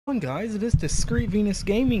On guys, it is Discreet Venus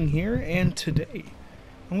Gaming here, and today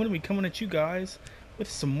I'm going to be coming at you guys with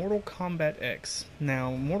some Mortal Kombat X. Now,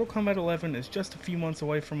 Mortal Kombat 11 is just a few months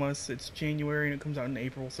away from us. It's January and it comes out in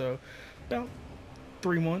April, so about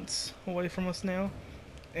 3 months away from us now.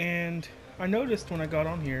 And I noticed when I got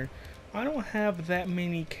on here, I don't have that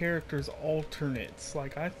many characters alternates.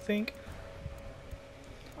 Like, I think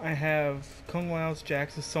I have Kung Lao's,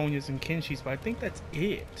 Jax's, Sonya's, and Kenshi's, but I think that's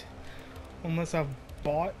it. Unless I've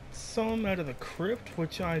bought some out of the crypt,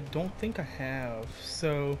 which I don't think I have.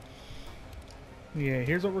 So yeah,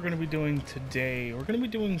 here's what we're going to be doing today. We're going to be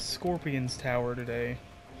doing Scorpion's Tower today,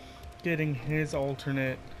 getting his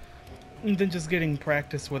alternate, and then just getting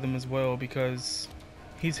practice with him as well, because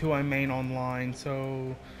he's who I main online.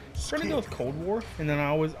 So we're going to go with Cold War, and then I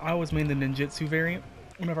always main the ninjutsu variant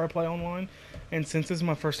whenever I play online. And since this is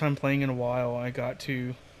my first time playing in a while, I got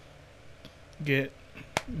to get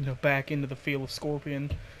back into the feel of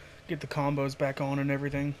Scorpion, get the combos back on and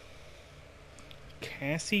everything.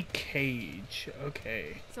 Cassie Cage,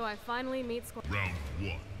 okay. So I finally meet Scorpion. Round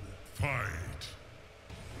one, fight.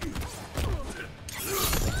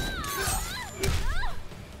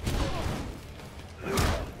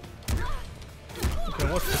 Okay,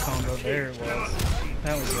 what's the combo? There it was.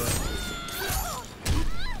 That was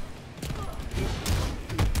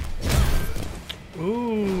good.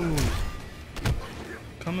 Ooh.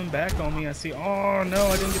 Coming back on me, I see. Oh no,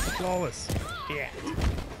 I didn't get the flawless. Yeah.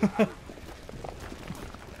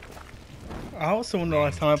 I also, when the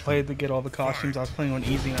last time I played to get all the costumes, I was playing on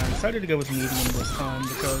easy, and I decided to go with medium this time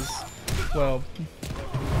because, well,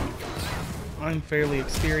 I'm fairly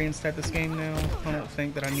experienced at this game now. I don't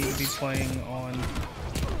think that I need to be playing on.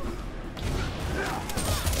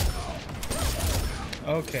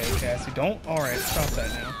 Okay, Cassie, don't. Alright, stop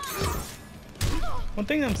that now. One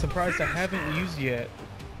thing I'm surprised I haven't used yet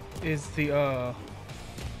is the,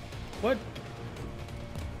 what?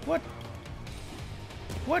 What?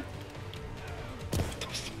 What?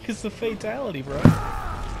 It's the fatality, bro.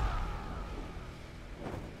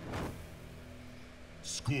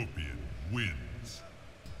 Scorpion wins.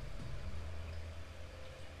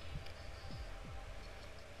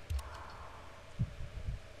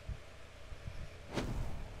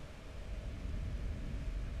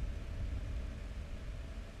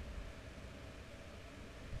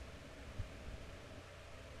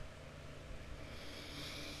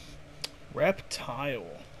 Reptile.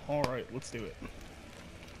 Alright, let's do it.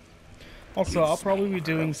 Also, I'll probably be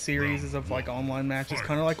doing series of like online matches,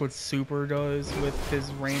 kind of like what Super does with his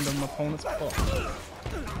random opponents. Oh.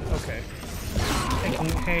 Okay.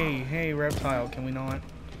 Hey, Reptile, can we not?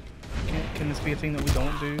 Can this be a thing that we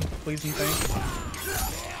don't do? Please and thank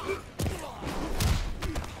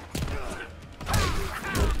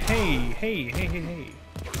you. Hey.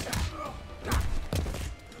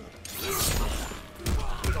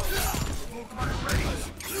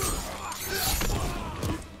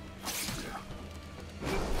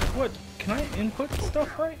 What? Can I input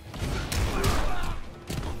stuff right?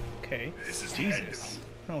 Okay. Jesus.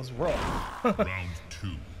 That was rough. Round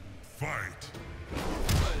two, fight.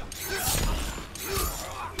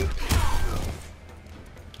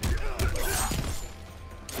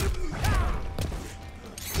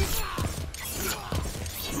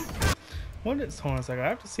 What is, hold on a second, I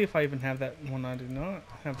have to see if I even have that one. I do not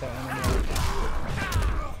have that one anymore.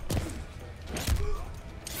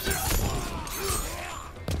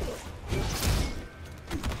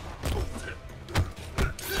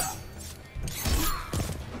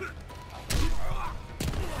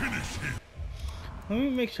 Let me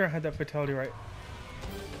make sure I had that fatality right.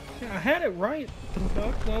 Yeah, I had it right. The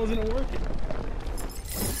fuck? Why wasn't it working?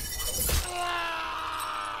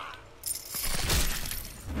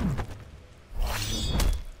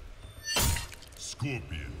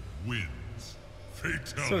 Scorpion wins.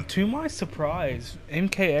 Fatality. So to my surprise,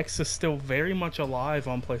 MKX is still very much alive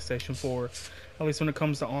on PlayStation 4. At least when it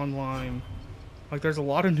comes to online. Like, there's a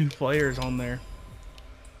lot of new players on there.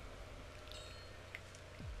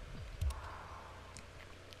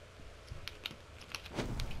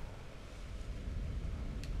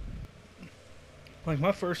 Like,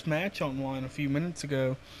 my first match online a few minutes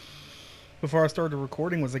ago, before I started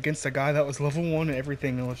recording, was against a guy that was level 1 and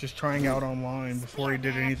everything and was just trying out online before he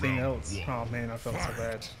did anything else. Oh man, I felt so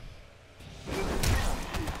bad.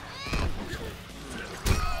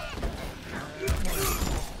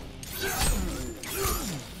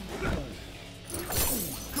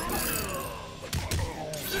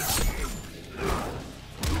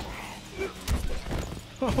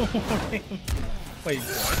 Oh man. Wait,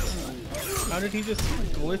 what? How did he just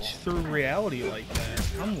glitch through reality like that?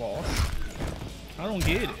 I'm lost. I don't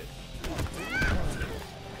get it.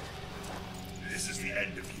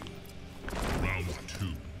 end of you. Round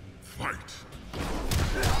 2. Fight.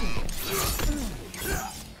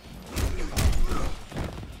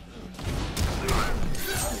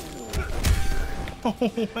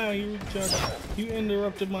 Oh wow, you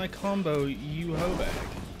interrupted my combo, you hoe bag.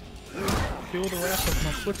 Feel the wrath of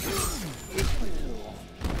my footsies.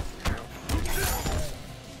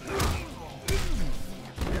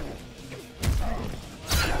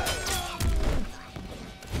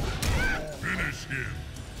 Finish him.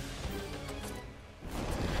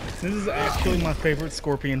 This is actually my favorite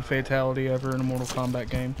Scorpion fatality ever in a Mortal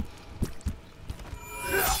Kombat game.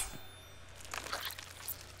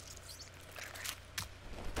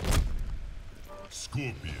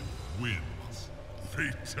 Scorpion wins.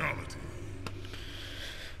 Fatality.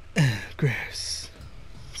 Gross.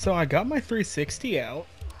 So I got my 360 out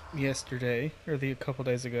yesterday, or a couple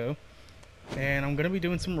days ago, and I'm gonna be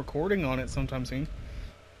doing some recording on it sometime soon.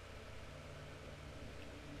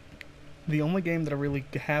 The only game that I really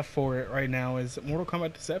have for it right now is Mortal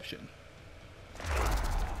Kombat Deception.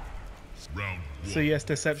 Round 1. So yes,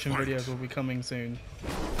 Deception Fight. videos will be coming soon.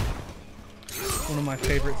 One of my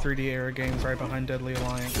favorite 3D era games, right behind Deadly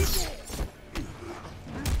Alliance.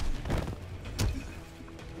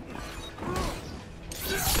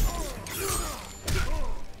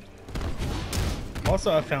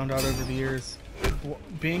 Also, I found out over the years,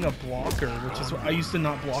 being a blocker, which is, I used to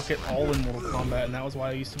not block at all in Mortal Kombat, and that was why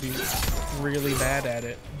I used to be really bad at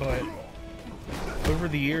it, but over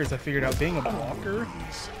the years I figured out being a blocker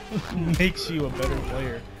makes you a better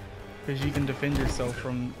player, because you can defend yourself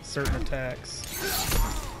from certain attacks.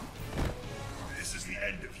 This is the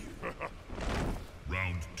end of you.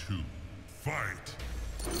 Round 2. Fight.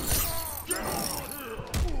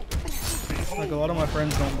 Like, a lot of my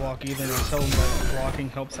friends don't block either, and I tell them that blocking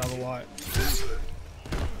helps out a lot.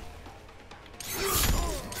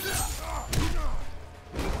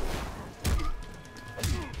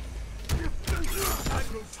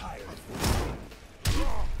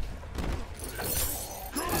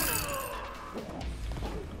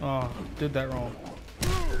 Oh, did that wrong.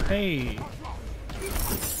 Hey!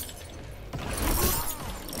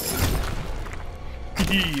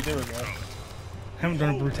 There we go. Haven't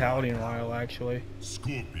done a brutality in a while, actually.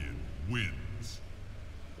 Scorpion wins.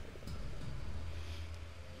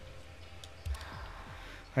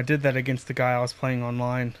 I did that against the guy I was playing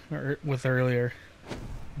online with earlier.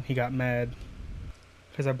 He got mad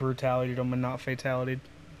because I brutality'd him and not fatality'd.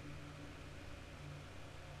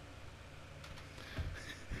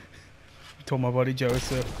 Told my buddy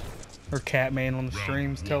Joseph, or Catman on the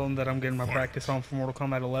streams, tell him that I'm getting my practice on for Mortal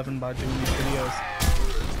Kombat 11 by doing these videos.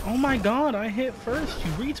 Oh my god, I hit first,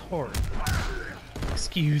 you retard.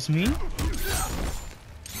 Excuse me?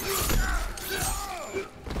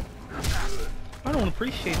 I don't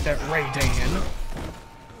appreciate that, Ray Dan.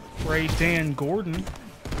 Ray Dan Gordon.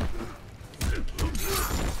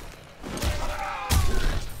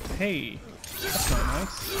 Hey, that's not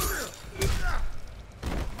nice.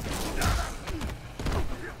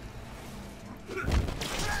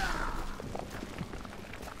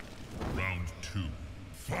 Round 2.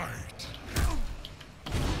 Fight.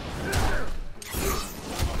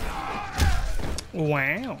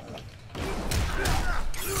 Wow.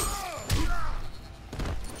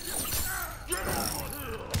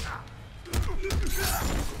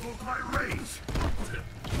 My race.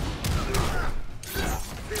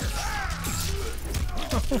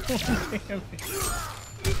 Damn it.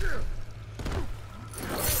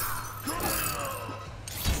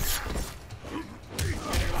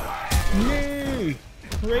 No!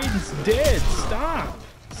 Raiden's dead! Stop!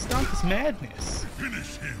 Stop this madness!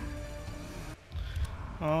 Finish him.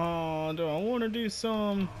 Oh, do I want to do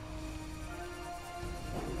some...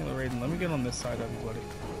 Hey, Raiden, let me get on this side of you, buddy.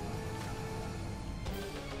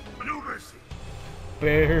 No mercy.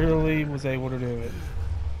 Barely was able to do it.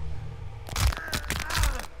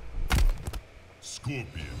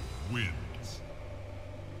 Scorpion wins.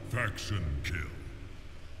 Faction kill.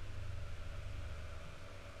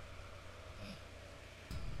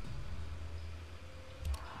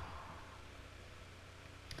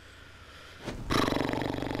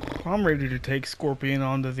 I'm ready to take Scorpion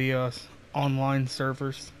onto the online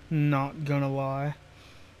servers. Not gonna lie.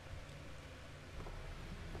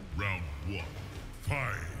 Round 1.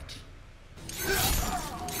 Fight.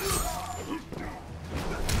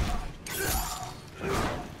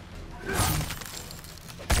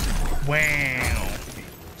 Wow.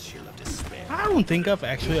 I don't think I've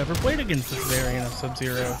actually ever played against this variant of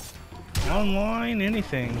Sub-Zero. Online,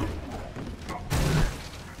 anything.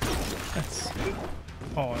 That's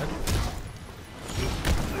odd.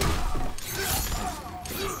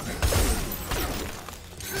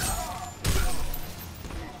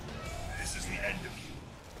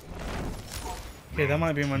 Okay, that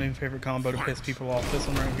might be my new favorite combo to piss people off. This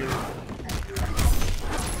one right here.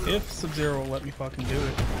 If Sub-Zero will let me fucking do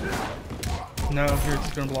it. No, you're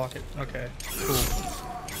just gonna block it. Okay, cool.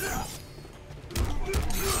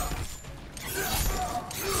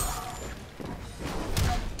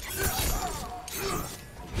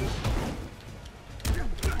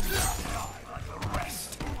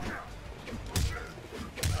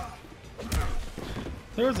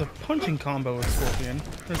 There's a punching combo with Scorpion.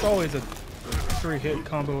 There's always a 3-hit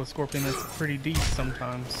combo with Scorpion that's pretty decent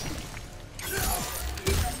sometimes.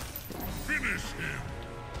 Finish him.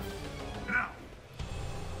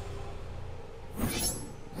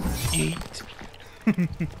 Eat.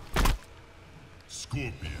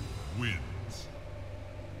 Scorpion wins.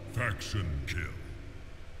 Faction kill.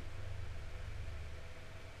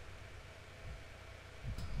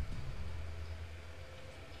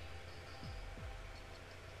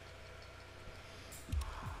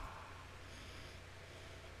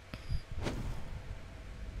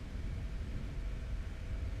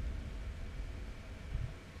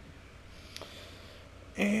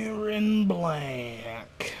 Aaron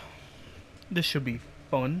Black. This should be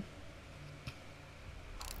fun.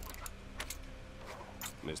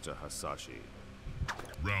 Mr. Hasashi.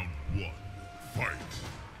 Round 1. Fight.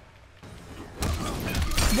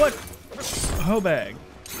 What? Hoe bag.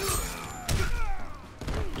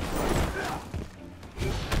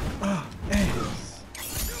 Oh, ass.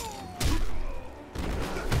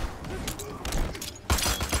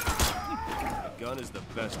 A gun is the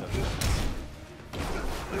best of them.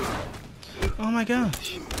 Oh my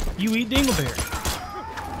gosh. You eat dingleberry.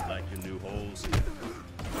 Like your new holes.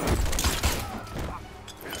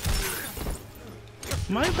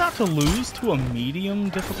 Am I about to lose to a medium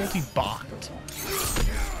difficulty bot?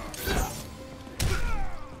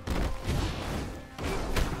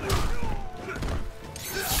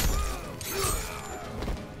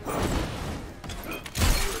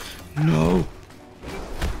 No.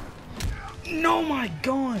 No, my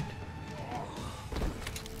God.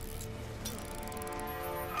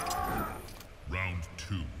 Round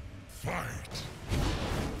 2. Fight.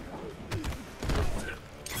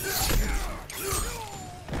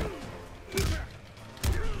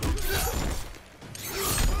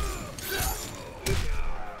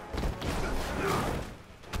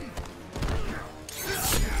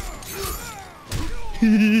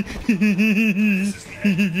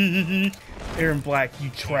 Aaron Black, you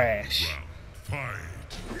trash. Round. Fight.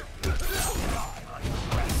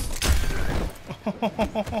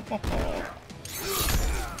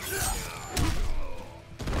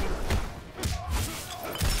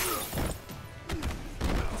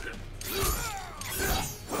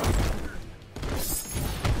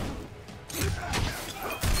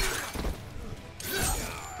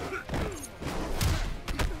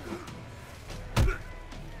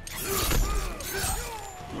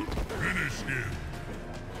 Finish him.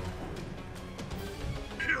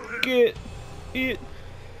 Get it. Eat.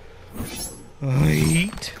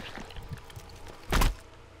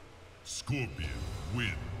 Scorpion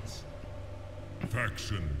wins.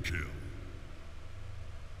 Faction kill.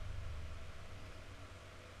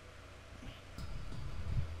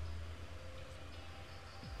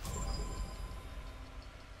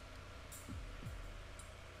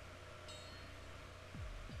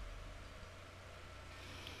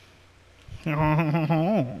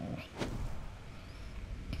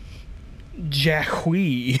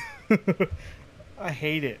 Jackie. I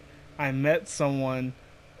hate it. I met someone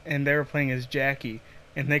and they were playing as Jackie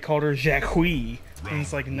and they called her Jackie. And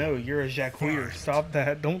it's like, no, you're a Jackie. Stop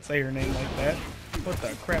that. Don't say her name like that. What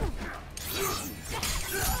the crap?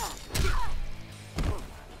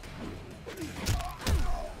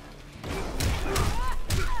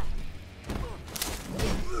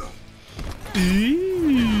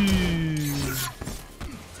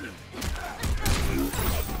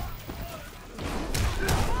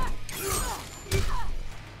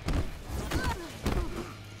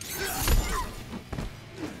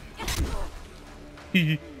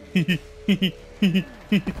 I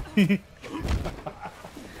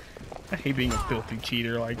hate being a filthy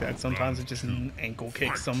cheater like that. Sometimes it just ankle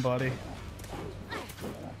kicks somebody.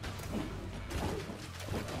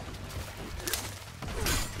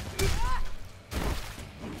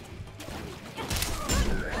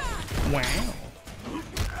 Wow.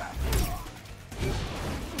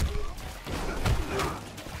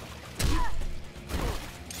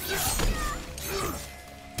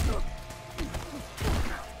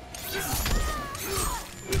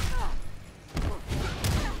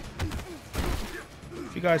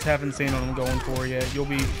 If you guys haven't seen what I'm going for yet, you'll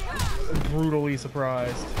be brutally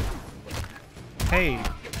surprised. Hey,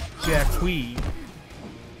 Jackie,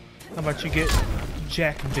 How about you get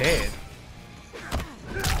Jack dead?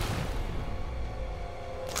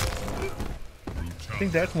 I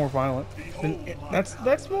think that's more violent.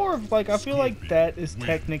 That's more of like, I feel like that is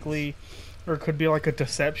technically, or could be like a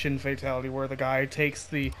deception fatality where the guy takes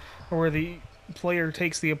the, or where the player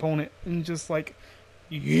takes the opponent and just like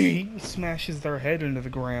smashes their head into the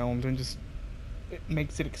ground and just it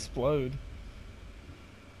makes it explode.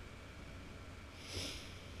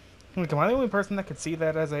 Like, am I the only person that could see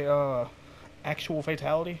that as a actual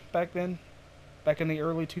fatality back then? Back in the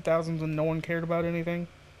early 2000s when no one cared about anything?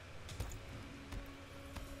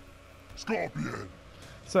 Scorpion.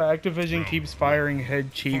 So Activision keeps firing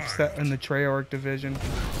head chiefs that in the Treyarch division.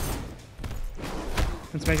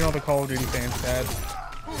 It's making all the Call of Duty fans sad.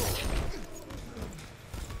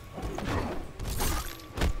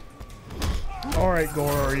 Alright,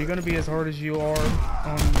 Goro, are you gonna be as hard as you are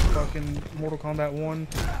on fucking Mortal Kombat 1?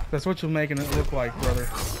 That's what you're making it look like, brother.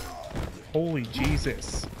 Holy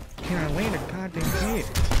Jesus. Can I land a goddamn hit?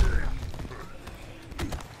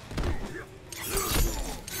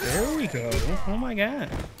 There we go. Oh my god.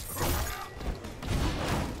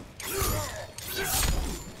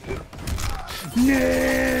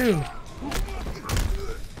 No!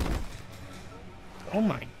 Oh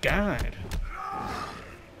my god.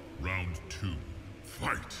 Round 2.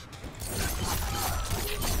 Fight.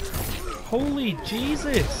 Holy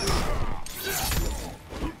Jesus.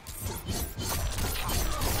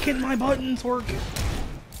 Can my buttons work?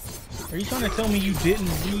 Are you trying to tell me you didn't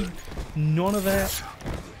read none of that?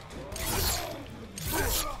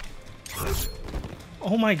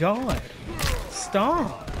 Oh my god.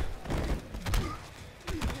 Stop.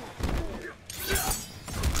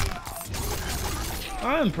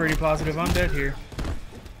 I'm pretty positive I'm dead here.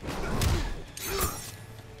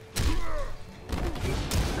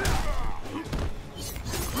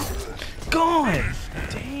 God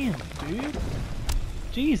damn, dude.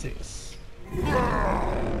 Jesus.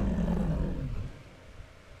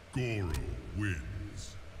 Goro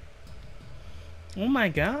wins. Oh my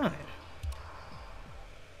god.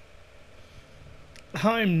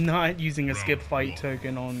 I'm not using a skip fight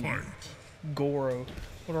token on Goro.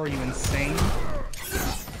 What are you, insane?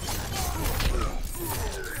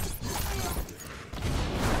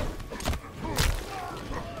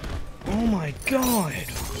 Oh my god.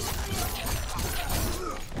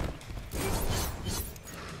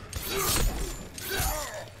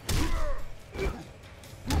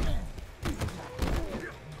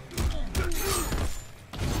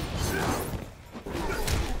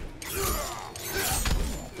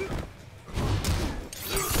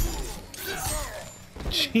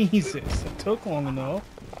 Jesus, it took long enough.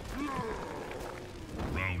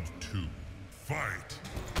 Round 2. Fight.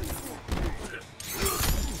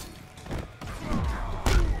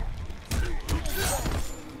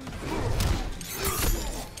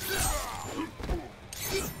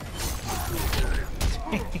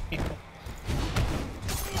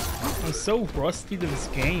 I'm so rusty to this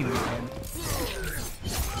game, man.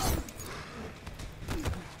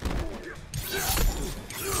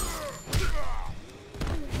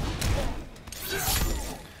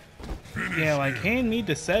 Yeah, like, hand me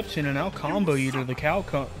Deception and I'll combo you till the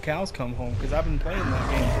cows come home, because I've been playing that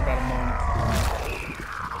game for about a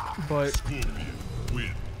month. But Scorpion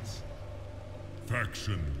wins.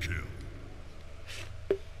 Faction kill.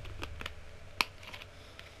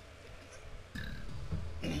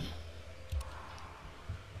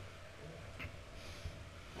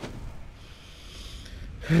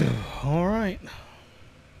 alright.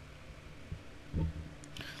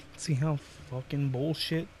 Let's see how fucking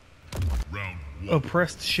bullshit Round 1.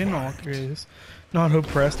 oppressed Shinnok is. Not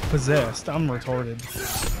oppressed, possessed. I'm retarded.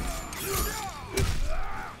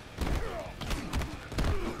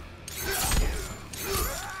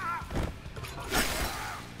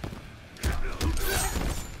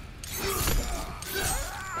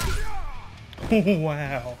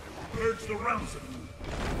 Wow. Urge the ransom.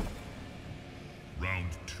 Round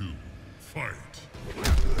 2. Fight.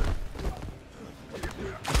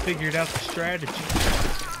 I figured out the strategy.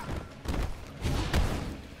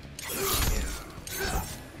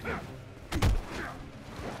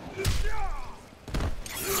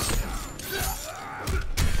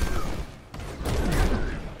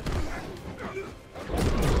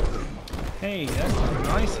 Hey, that's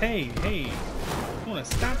nice. Hey, hey. You wanna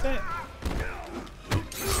stop that?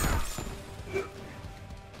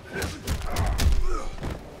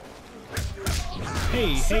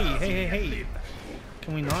 Hey, hey, hey, hey, hey.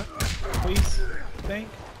 Can we not, please? Thank.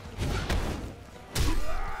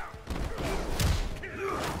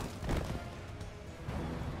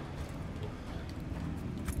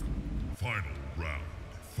 Final round.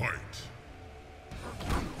 Fight.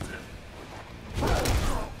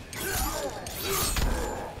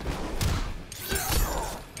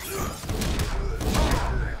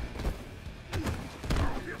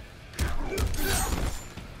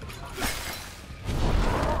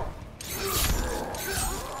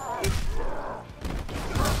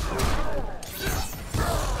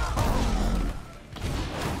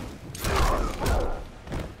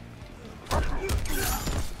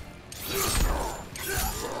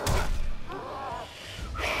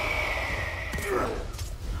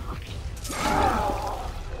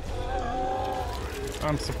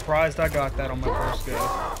 I'm surprised I got that on my first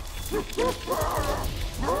go.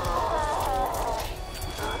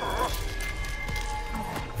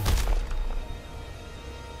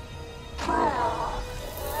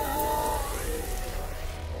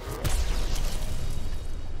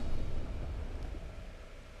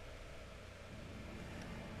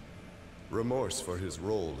 Remorse for his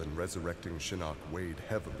role in resurrecting Shinnok weighed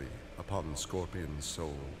heavily upon Scorpion's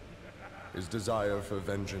soul. His desire for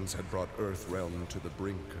vengeance had brought Earthrealm to the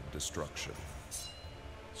brink of destruction.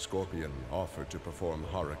 Scorpion offered to perform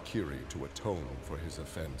harakiri to atone for his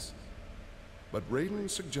offense. But Raiden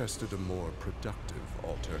suggested a more productive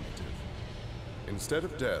alternative. Instead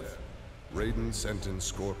of death, Raiden sentenced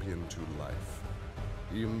Scorpion to life.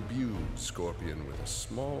 He imbued Scorpion with a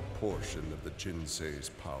small portion of the Jinsei's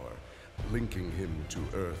power, linking him to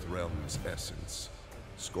Earthrealm's essence.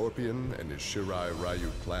 Scorpion and his Shirai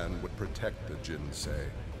Ryu clan would protect the Jinsei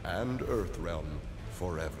and Earthrealm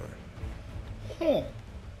forever. Huh.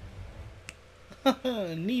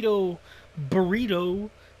 Neato, burrito,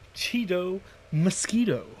 Cheeto,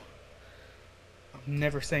 mosquito. I'm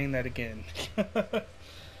never saying that again.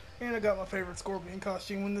 And I got my favorite Scorpion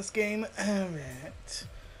costume in this game. Alright.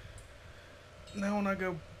 Now when I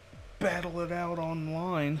go battle it out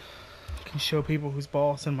online, I can show people who's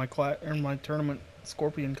boss in my tournament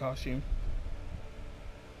Scorpion costume.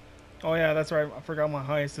 Oh yeah, that's right. I forgot my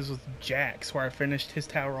highest. This was Jax, where I finished his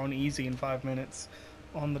tower on easy in 5 minutes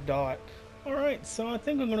on the dot. Alright, so I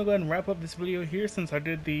think I'm going to go ahead and wrap up this video here since I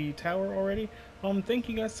did the tower already. Thank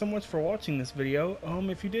you guys so much for watching this video.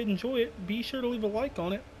 If you did enjoy it, be sure to leave a like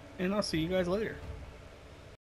on it, and I'll see you guys later.